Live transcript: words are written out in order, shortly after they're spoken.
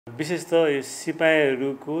विशेष त यो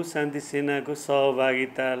सिपाहीहरूको शान्ति सेनाको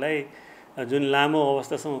सहभागितालाई जुन लामो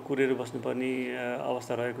अवस्थासम्म कुरेर बस्नुपर्ने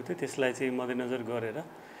अवस्था रहेको थियो त्यसलाई चाहिँ मध्यनजर गरेर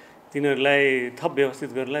तिनीहरूलाई थप व्यवस्थित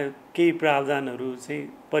गर्नलाई केही प्रावधानहरू चाहिँ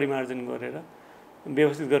परिमार्जन गरेर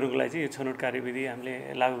व्यवस्थित गर्नको लागि चाहिँ यो छनौट कार्यविधि हामीले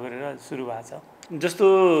लागू गरेर सुरु भएको छ। जस्तो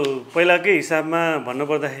पहिलाकै हिसाबमा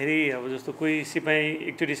भन्नुपर्दाखेरि अब जस्तो कोही सिपाही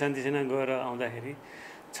एकचोटि शान्ति सेना गएर आउँदाखेरि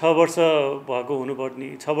 6 वर्ष भएको हुनुपर्ने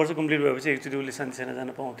 6 वर्ष कम्प्लिट भएपछि एकचोटि उसले शान्ति सेना जान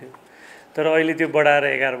पाउँथ्यो, तर अहिले त्यो बढाएर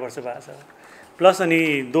 11 वर्ष भएको छ। प्लस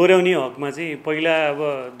अनि दोहोऱ्याउने हकमा चाहिँ पहिला अब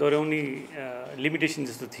दोहोऱ्याउने लिमिटेसन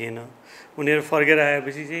जस्तो थिएन, उनीहरू फर्केर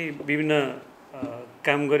आएपछि चाहिँ विभिन्न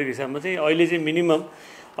काम गरेको हिसाबमा चाहिँ अहिले चाहिँ मिनिमम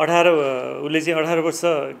 18 उसले चाहिँ 18 वर्ष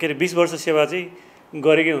के अरे 20 वर्ष सेवा चाहिँ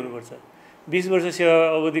गरेकै हुनुपर्छ। 20 वर्ष सेवा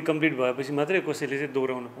अवधि कम्प्लिट भएपछि मात्रै कसैले चाहिँ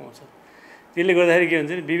दोहोऱ्याउन पाउँछ। त्यसले गर्दाखेरि के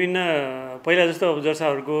हुन्छ भने विभिन्न पहिला जस्तो अब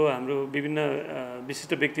जर्साहरूको हाम्रो विभिन्न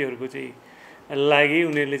विशिष्ट व्यक्तिहरूको चाहिँ लागि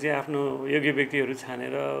उनीहरूले चाहिँ आफ्नो योग्य व्यक्तिहरू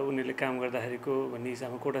छानेर उनीहरूले काम गर्दाखेरिको भन्ने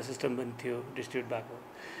हिसाबमा कोटा सिस्टम पनि थियो डिस्ट्रिब्युट भएको।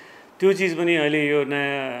 त्यो चिज पनि अहिले यो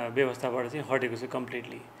नयाँ व्यवस्थाबाट चाहिँ हटेको छ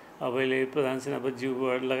कम्प्लिटली। अब अहिले प्रधान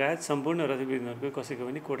सेनापतिज्यूबाट लगायत सम्पूर्ण रथविन्दहरूको कसैको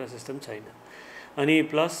पनि कोटा सिस्टम छैन। अनि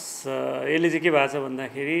प्लस यसले चाहिँ के भएको छ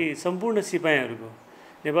भन्दाखेरि सम्पूर्ण सिपाहीहरूको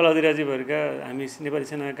नेपाल अधिराज्यभरका हामी नेपाली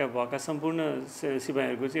सेनाका भएका सम्पूर्ण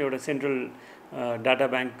सिपाहीहरूको चाहिँ एउटा सेन्ट्रल डाटा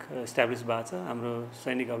ब्याङ्क इस्टाब्लिस भएको छ हाम्रो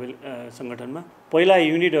सैनिक सङ्गठनमा। पहिला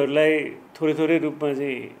युनिटहरूलाई थोरै थोरै रूपमा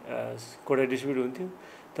चाहिँ कोटा डिस्ट्रिब्युट हुन्थ्यो,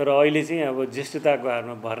 तर अहिले चाहिँ अब ज्येष्ठताको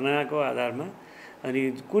आधारमा भर्नाको आधारमा अनि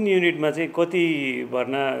कुन युनिटमा चाहिँ कति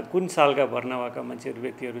भर्ना कुन सालका भर्ना भएका मान्छेहरू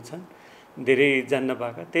व्यक्तिहरू छन् धेरै जान्न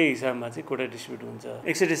पाएका त्यही हिसाबमा चाहिँ कोटा डिस्ट्रिब्युट हुन्छ।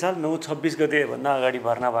 61 साल 9/26 गते भन्दा अगाडि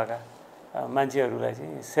भर्ना भएका मान्छेहरूलाई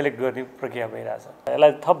चाहिँ सेलेक्ट गर्ने प्रक्रिया भइरहेछ।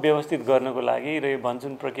 यसलाई थप व्यवस्थित गर्नको लागि र यो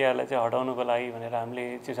भन्छुन प्रक्रियालाई चाहिँ हटाउनको लागि भनेर हामीले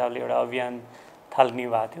चिफ साहबले एउटा अभियान थाल्ने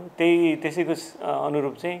भएको थियो। त्यसैको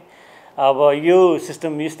अनुरूप चाहिँ अब यो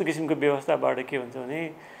सिस्टम यस्तो किसिमको व्यवस्थाबाट के हुन्छ भने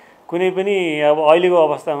कुनै पनि अब अहिलेको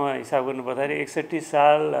अवस्थामा हिसाब गर्नुपर्दाखेरि 61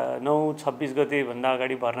 साल 9/26 गते भन्दा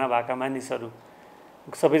अगाडि भर्ना भएका मानिसहरू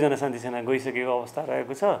सबैजना शान्ति सेना गइसकेको अवस्था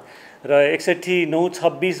रहेको छ र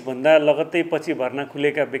 61/9/26 भन्दा लगत्तै पछि भर्ना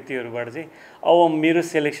खुलेका व्यक्तिहरूबाट चाहिँ अब मेरो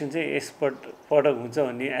सेलेक्सन चाहिँ यसपटक हुन्छ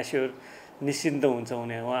भन्ने एस्योर निश्चिन्त हुन्छ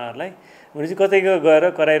उहाँहरूलाई भनेपछि कतै गएर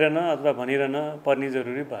कराइरहन अथवा भनिरहन पर्ने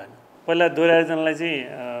जरुरी भएन। पहिला दोहोऱ्याजनलाई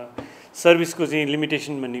चाहिँ सर्भिसको चाहिँ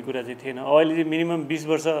लिमिटेसन भन्ने कुरा चाहिँ थिएन। अहिले चाहिँ मिनिमम 20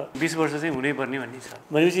 वर्ष चाहिँ हुनैपर्ने भन्ने छ।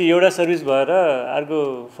 भनेपछि एउटा सर्भिस भएर अर्को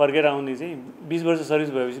फर्केर आउने चाहिँ 20 वर्ष सर्भिस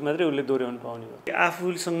भएपछि मात्रै उसले दोहोऱ्याउनु पाउने भयो।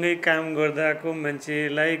 आफूसँगै काम गर्दाको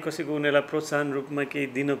मान्छेलाई कसैको उनीहरूलाई प्रोत्साहन रूपमा केही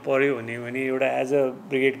दिन पर्यो भने एउटा एज अ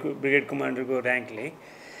ब्रिगेड कमान्डरको र्याङ्कले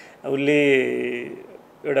उसले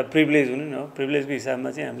एउटा प्रिभिलेज हुनु न, प्रिभिलेजको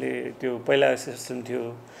हिसाबमा चाहिँ हामीले त्यो पहिला सिस्टम थियो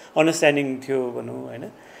अन्डरस्ट्यान्डिङ थियो भनौँ होइन।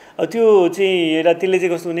 अब त्यो चाहिँ एउटा त्यसले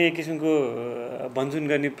चाहिँ कस्तो हुने एक किसिमको भन्छुन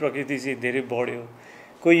गर्ने प्रकृति चाहिँ धेरै बढ्यो।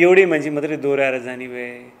 कोही एउटै मान्छे मात्रै दोहोऱ्याएर जाने भए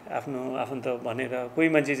आफ्नो आफन्त भनेर कोही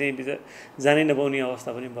मान्छे चाहिँ जानै नपाउने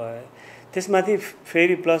अवस्था पनि भयो। त्यसमाथि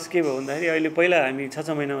फेरि प्लस के भयो भन्दाखेरि अहिले पहिला हामी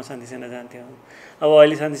 6 महिनामा शान्ति सेना जान्थ्यौँ, अब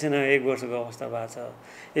अहिले शान्ति सेना 1 वर्षको अवस्था भएको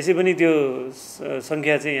छ। यसै पनि त्यो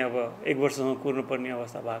सङ्ख्या चाहिँ अब 1 वर्षसम्म कुर्नुपर्ने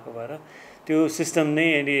अवस्था भएको भएर त्यो सिस्टम नै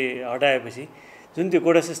अहिले हटाएपछि जुन त्यो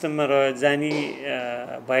कोटा सिस्टममा जाने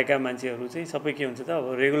भएका मान्छेहरू चाहिँ सबै के हुन्छ त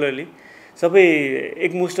अब रेगुलरली सबै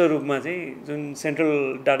एकमुष्ट रूपमा चाहिँ जुन सेन्ट्रल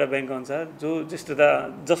डाटा ब्याङ्क अनुसार जो ज्येष्ठता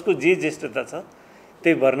जसको जे ज्येष्ठता छ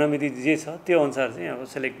त्यही भर्ना मिति जे छ त्यो अनुसार चाहिँ अब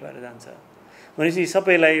सेलेक्ट भएर जान्छ। भनेपछि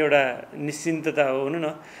सबैलाई एउटा निश्चिन्तता हो हुनु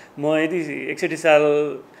न। म यदि 61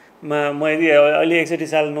 सालमा म यदि अहिले 61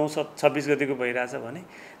 साल 9/26 गतेको भइरहेछ भने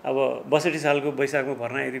अब 62 सालको वैशाखमा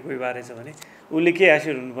भर्ना यदि कोही बारेछ भने उसले के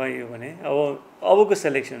एस्योर हुनु पायो भने अबको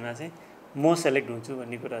सेलेक्सनमा चाहिँ म सेलेक्ट हुन्छु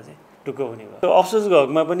भन्ने कुरा चाहिँ ढुक्क हुने भयो। अफसोसको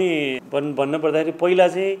हकमा पनि भन्न पर्दाखेरि पहिला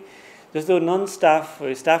चाहिँ जस्तो नन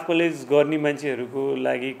स्टाफ कलेज गर्ने मान्छेहरूको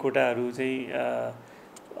लागि कोटाहरू चाहिँ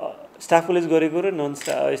स्टाफ कलेज गरेको र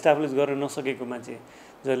स्टाफ कलेज गर्न नसकेको मान्छे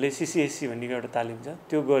जसले CCSC भन्नेको एउटा तालिम छ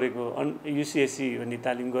त्यो गरेको UCSC भन्ने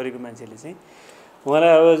तालिम गरेको मान्छेले चाहिँ उहाँलाई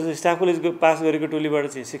अब स्टाफ कलेज पास गरेको टोलीबाट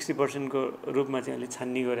चाहिँ 60% को रूपमा चाहिँ अहिले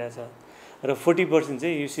छान्नी गरेको छ र 40%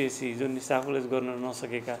 चाहिँ UCSC जुन स्टाफ कलेज गर्न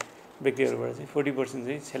नसकेका व्यक्तिहरूबाट चाहिँ 40%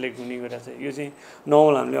 चाहिँ सेलेक्ट हुने गरेको छ। यो चाहिँ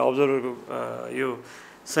नर्मल हामीले अब्जर्भरको यो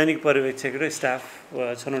सैनिक पर्यवेक्षक र स्टाफ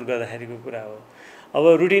छनौट गर्दाखेरिको कुरा हो। अब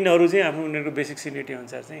रुटिनहरू चाहिँ आफ्नो उनीहरूको बेसिक सिनियरिटी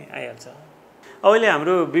अनुसार चाहिँ आइहाल्छ। अहिले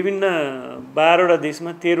हाम्रो विभिन्न 12वटा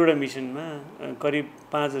देशमा 13वटा मिसनमा करिब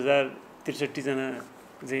 5063 जना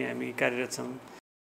चाहिँ हामी कार्यरत छौँ।